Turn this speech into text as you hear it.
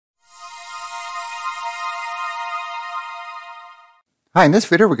Hi, in this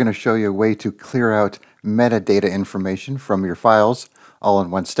video we're going to show you a way to clear out metadata information from your files all in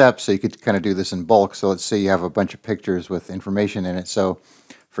one step. So you could kind of do this in bulk. So let's say you have a bunch of pictures with information in it. So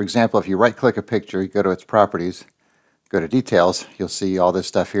for example, if you right click a picture, you go to its properties, go to details, you'll see all this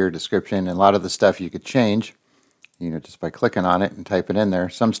stuff here, description, and a lot of the stuff you could change, just by clicking on it and typing in there.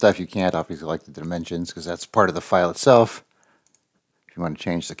 Some stuff you can't, obviously, like the dimensions, because that's part of the file itself. If you want to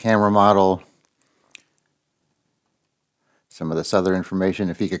change the camera model, some of this other information,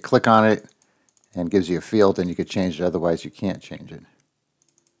 if you could click on it and gives you a field, then you could change it, otherwise you can't change it,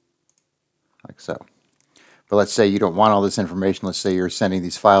 like so. But let's say you don't want all this information. Let's say you're sending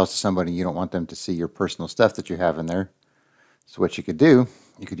these files to somebody and you don't want them to see your personal stuff that you have in there. So what you could do,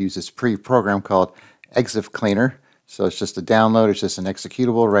 you could use this program called ExifCleaner. So it's just a download, it's just an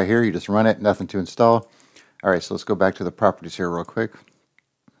executable right here. You just run it, nothing to install. Alright, so let's go back to the properties here real quick.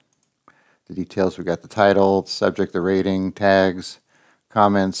 The details, we got the title, the subject, the rating, tags,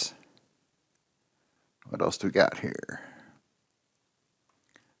 comments. What else do we got here?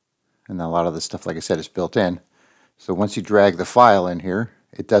 And a lot of this stuff, like I said, is built in. So once you drag the file in here,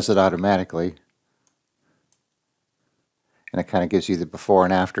 it does it automatically. And it kind of gives you the before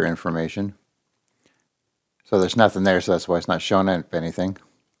and after information. So there's nothing there, so that's why it's not showing anything.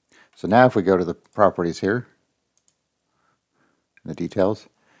 So now if we go to the properties here, the details,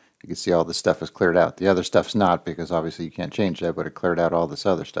 you can see all this stuff is cleared out. The other stuff's not, because obviously you can't change that, but it cleared out all this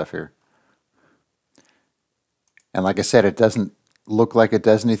other stuff here. And like I said, it doesn't look like it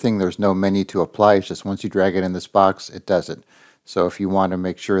does anything. There's no menu to apply. It's just once you drag it in this box, it does it. So if you want to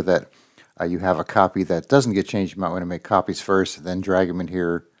make sure that you have a copy that doesn't get changed, you might want to make copies first, then drag them in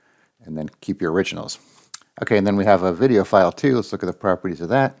here, and then keep your originals. Okay, and then we have a video file too. Let's look at the properties of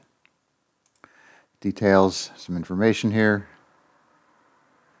that. Details, some information here.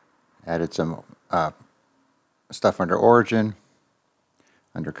 Added some stuff under origin,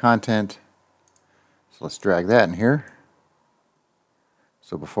 under content. So let's drag that in here.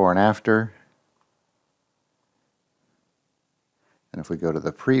 So before and after. And if we go to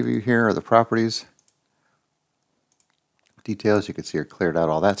the preview here, or the properties, details, you can see are cleared out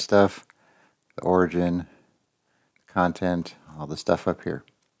all that stuff. The origin, the content, all the stuff up here.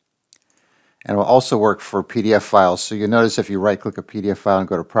 And it will also work for PDF files. So you'll notice if you right-click a PDF file and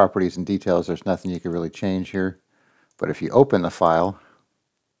go to Properties and Details, there's nothing you can really change here. But if you open the file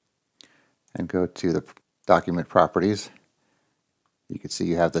and go to the Document Properties, you can see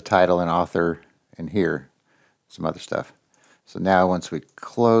you have the title and author and here, some other stuff. So now once we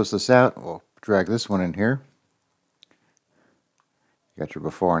close this out, we'll drag this one in here. You got your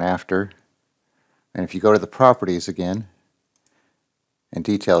before and after. And if you go to the Properties again, and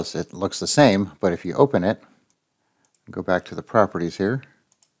details, it looks the same, but if you open it, go back to the properties here,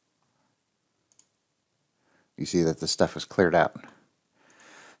 you see that the stuff is cleared out.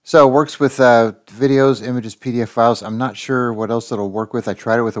 So it works with videos, images, PDF files. I'm not sure what else it'll work with. I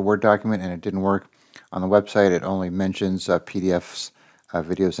tried it with a Word document and it didn't work. On the website it only mentions PDFs,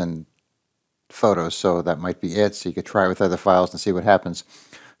 videos, and photos, so that might be it. So you could try it with other files and see what happens.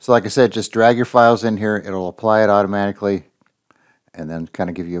 So like I said, just drag your files in here, it'll apply it automatically, and then kind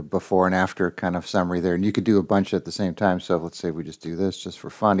of give you a before and after kind of summary there. And you could do a bunch at the same time. So let's say we just do this just for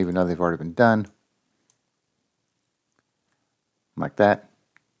fun, even though they've already been done. Like that.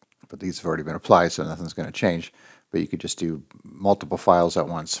 But these have already been applied, so nothing's going to change. But you could just do multiple files at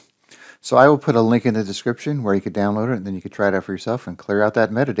once. So I will put a link in the description where you could download it, and then you could try it out for yourself and clear out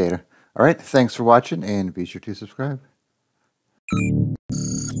that metadata. All right, thanks for watching, and be sure to subscribe.